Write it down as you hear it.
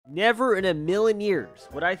Never in a million years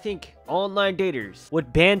would I think online daters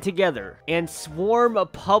would band together and swarm a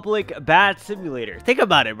public bath simulator. Think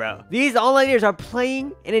about it, bro. These online daters are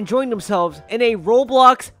playing and enjoying themselves in a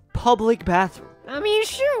Roblox public bathroom. I mean,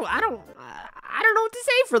 shoot, I don't know what to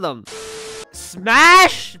say for them.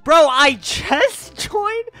 Smash? Bro, I just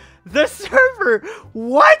joined the server.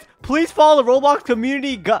 What? Please follow the Roblox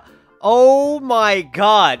community. Oh my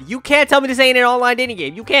god. You can't tell me this ain't an online dating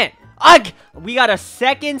game. You can't. Ugh! We got a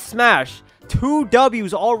second smash. 2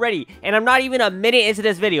 W's already. And I'm not even a minute into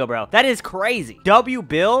this video, bro. That is crazy. W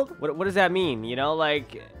build? What does that mean? You know,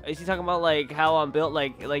 like, is he talking about, like, how I'm built?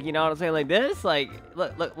 Like, you know what I'm saying? Like this? Like,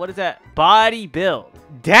 look, what is that? Body build.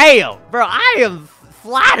 Damn! Bro, I am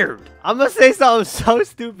flattered. I'm gonna say something so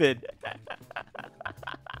stupid.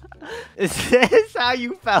 Is this how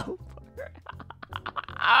you felt?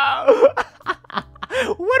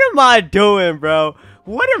 What am I doing, bro?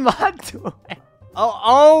 What am I doing?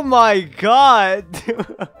 Oh my god.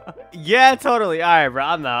 Yeah, totally. Alright, bro.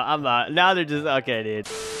 I'm out. Now they're just okay, dude.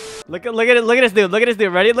 Look at this dude. Look at this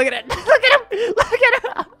dude. Ready? Look at it. Look at him. Look at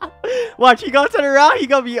him. Watch, he gonna turn around. He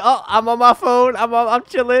gonna be, oh, I'm on my phone. I'm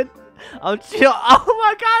chilling. I'm chill. Oh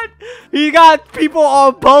my god. He got people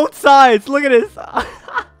on both sides. Look at this.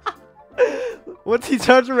 Once he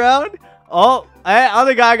turns around, oh,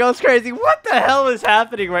 other guy goes crazy. What the hell is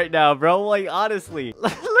happening right now, bro? Like, honestly.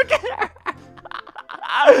 Look at her.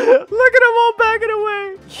 Look at him all backing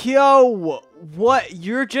away. Yo, what?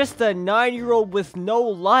 You're just a 9-year-old with no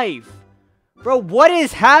life. Bro, what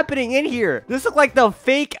is happening in here? This looks like the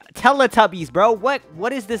fake Teletubbies, bro.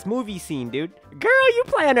 What is this movie scene, dude? Girl, you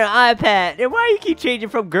play on an iPad. And why you keep changing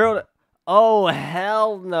from girl to... Oh,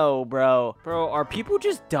 hell no, bro. Bro, are people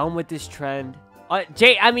just done with this trend?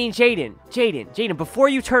 Jaden, before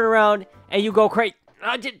you turn around and you go crazy,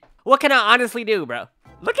 what can I honestly do, bro?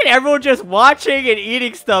 Look at everyone just watching and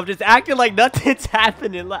eating stuff, just acting like nothing's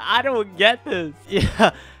happening. Like, I don't get this.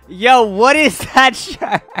 Yeah. Yo, what is that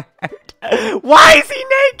shirt? Why is he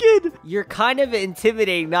naked? You're kind of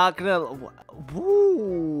intimidating, not gonna...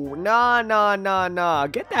 Woo. Nah.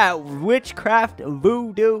 Get that witchcraft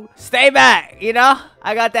voodoo. Stay back, you know?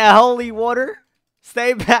 I got that holy water.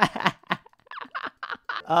 Stay back.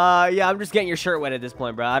 Yeah, I'm just getting your shirt wet at this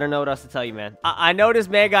point, bro. I don't know what else to tell you, man. I know this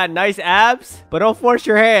man got nice abs, but don't force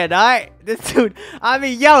your hand, all right? This dude, I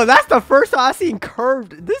mean, yo, that's the first time I've seen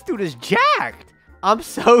curved. This dude is jacked. I'm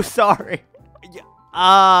so sorry.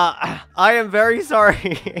 I am very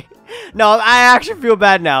sorry. No, I actually feel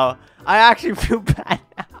bad now. I actually feel bad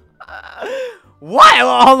now. What?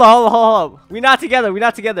 Hold on. We not together.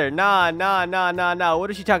 Nah. What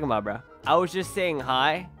is she talking about, bro? I was just saying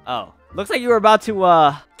hi. Oh. Looks like you were about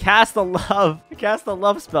to, cast a love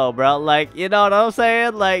spell, bro. Like, you know what I'm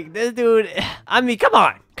saying? Like, this dude, I mean, come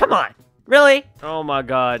on. Really? Oh my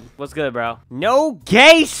god. What's good, bro? No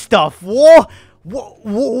gay stuff. Whoa. Bro,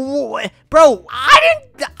 I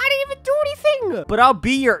didn't even do anything. But I'll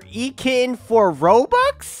be your e-kitten for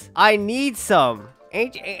Robux? I need some.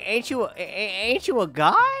 Ain't you a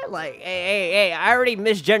guy? Like, hey, I already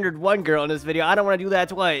misgendered one girl in this video. I don't want to do that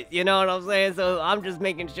twice. You know what I'm saying? So I'm just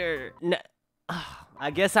making sure.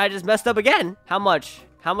 I guess I just messed up again. How much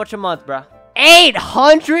a month, bro?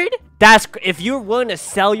 800? That's, if you're willing to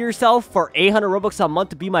sell yourself for 800 Robux a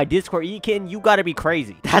month to be my Discord e-kitten, you gotta be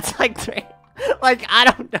crazy. That's like 3, like, I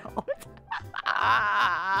don't know.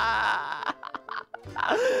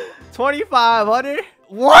 2,500?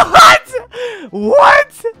 What?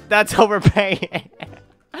 That's overpaying.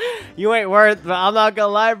 You ain't worth, but I'm not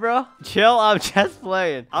gonna lie, bro. Chill, I'm just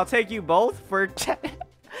playing. I'll take you both for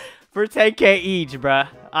 10K each, bruh.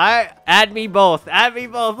 Add me both.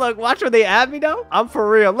 Look, watch when they add me, though. I'm for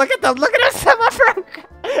real. Look at them. Look at us, my friend.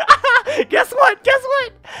 Guess what?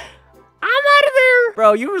 I'm out of there.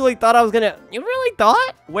 Bro, you really thought I was gonna... You really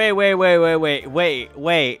thought? Wait.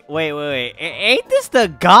 Ain't this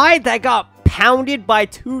the guy that got pounded by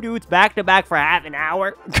 2 dudes back to back for half an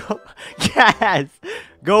hour? Yes.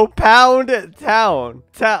 Go pound town.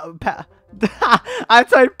 I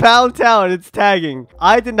typed pound town. It's tagging.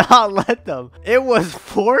 I did not let them. It was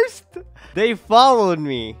forced. They followed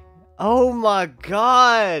me. Oh my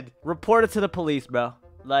god. Report it to the police, bro.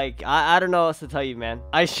 Like, I don't know what else to tell you, man.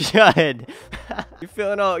 I should. You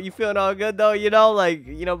feeling all good, though? You know, like,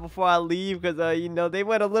 you know, before I leave, because, you know, they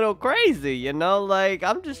went a little crazy, you know? Like,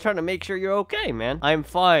 I'm just trying to make sure you're okay, man. I'm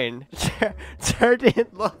fine. Sure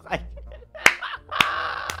didn't look like it.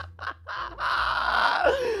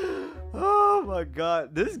 Oh, my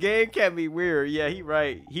God. This game can be weird. Yeah, he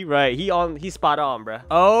right. He's spot on, bruh.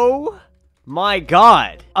 Oh, my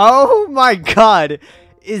God.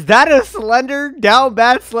 Is that a slender, down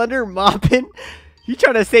bad slender mopping? He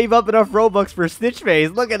trying to save up enough Robux for Snitch Face.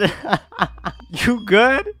 Look at it. You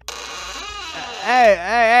good?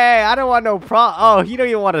 Hey, I don't want no Oh, he don't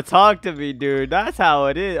even want to talk to me, dude. That's how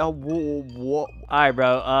it is. Oh, whoa. Alright,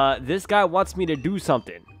 bro. This guy wants me to do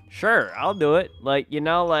something. Sure, I'll do it. Like, you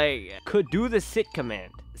know, like, could do the sit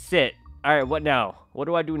command. Sit. Alright, what now? What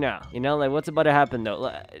do I do now? You know, like, what's about to happen,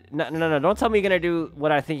 though? No. Don't tell me you're gonna do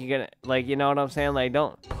what I think you're gonna... Like, you know what I'm saying? Like,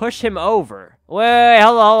 don't push him over. Wait,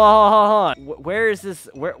 hold on. Where is this...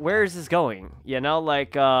 Where is this going? You know,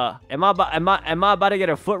 like, am I about to get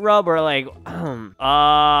a foot rub or, like...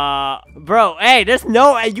 Bro, hey, there's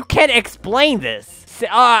no... You can't explain this.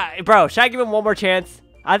 Bro, should I give him one more chance?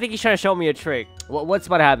 I think he's trying to show me a trick. What's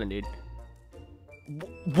about to happen, dude?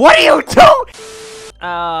 What are you doing?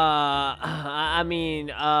 I mean,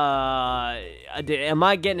 am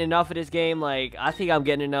I getting enough of this game? Like, I think I'm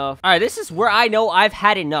getting enough. All right, this is where I know I've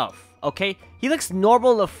had enough, okay? He looks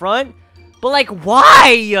normal in the front, but, like,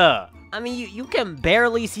 why? I mean, you can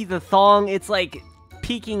barely see the thong. It's, like,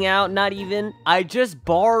 peeking out, not even. I just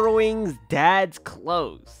borrowing dad's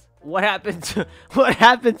clothes. What happened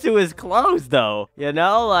to his clothes, though? You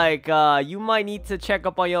know, like, you might need to check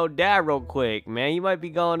up on your dad real quick, man. You might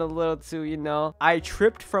be going a little too, you know. I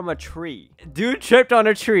tripped from a tree. Dude tripped on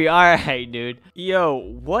a tree. All right, dude.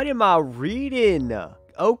 Yo, what am I reading?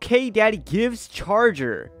 Okay, daddy gives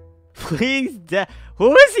charger. Please,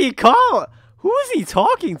 who is he calling? Who is he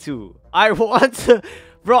talking to? I want to...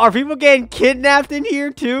 Bro, are people getting kidnapped in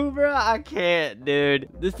here too, bro? I can't, dude.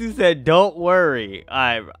 This dude said, don't worry.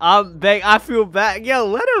 I feel bad. Yo,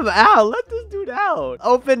 let him out. Let this dude out.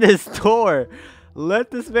 Open this door.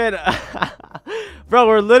 Let this man... Bro,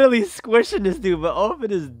 we're literally squishing this dude, but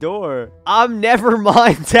open his door. Never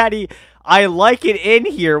mind, daddy. I like it in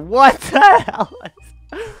here. What the hell?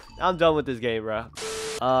 I'm done with this game, bro.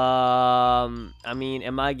 I mean,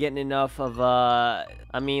 am I getting enough of, I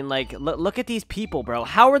mean, like, look at these people, bro.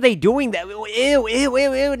 How are they doing that? Ew.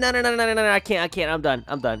 No, I can't. I'm done.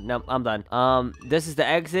 No, I'm done. This is the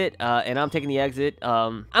exit, and I'm taking the exit.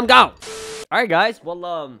 I'm gone. All right, guys.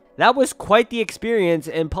 Well, that was quite the experience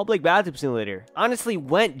in Public Bathroom Simulator. Honestly,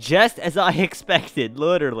 went just as I expected,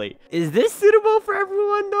 literally. Is this suitable for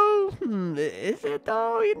everyone, though? Is it,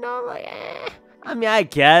 though? You know, like, I mean, I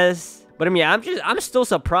guess. But I mean, I'm still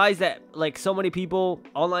surprised that, like, so many people,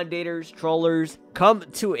 online daters, trollers, come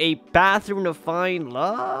to a bathroom to find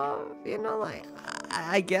love. You know, like,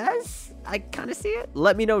 I guess I kind of see it.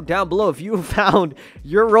 Let me know down below if you found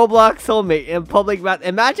your Roblox soulmate in public bath.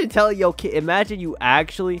 Imagine telling your kid, imagine you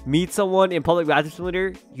actually meet someone in Public Bathroom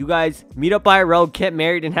Simulator. You guys meet up by a road, get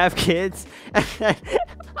married, and have kids.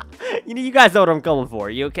 You know, you guys know what I'm coming for.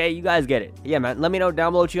 You okay? You guys get it. Yeah, man. Let me know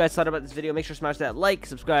down below what you guys thought about this video. Make sure to smash that like,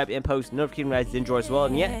 subscribe, and post notification you guys enjoy as well.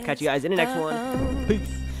 And yeah, catch you guys in the next one. Peace.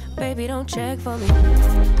 Baby, don't check for me.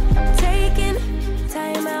 Taking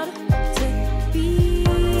time out.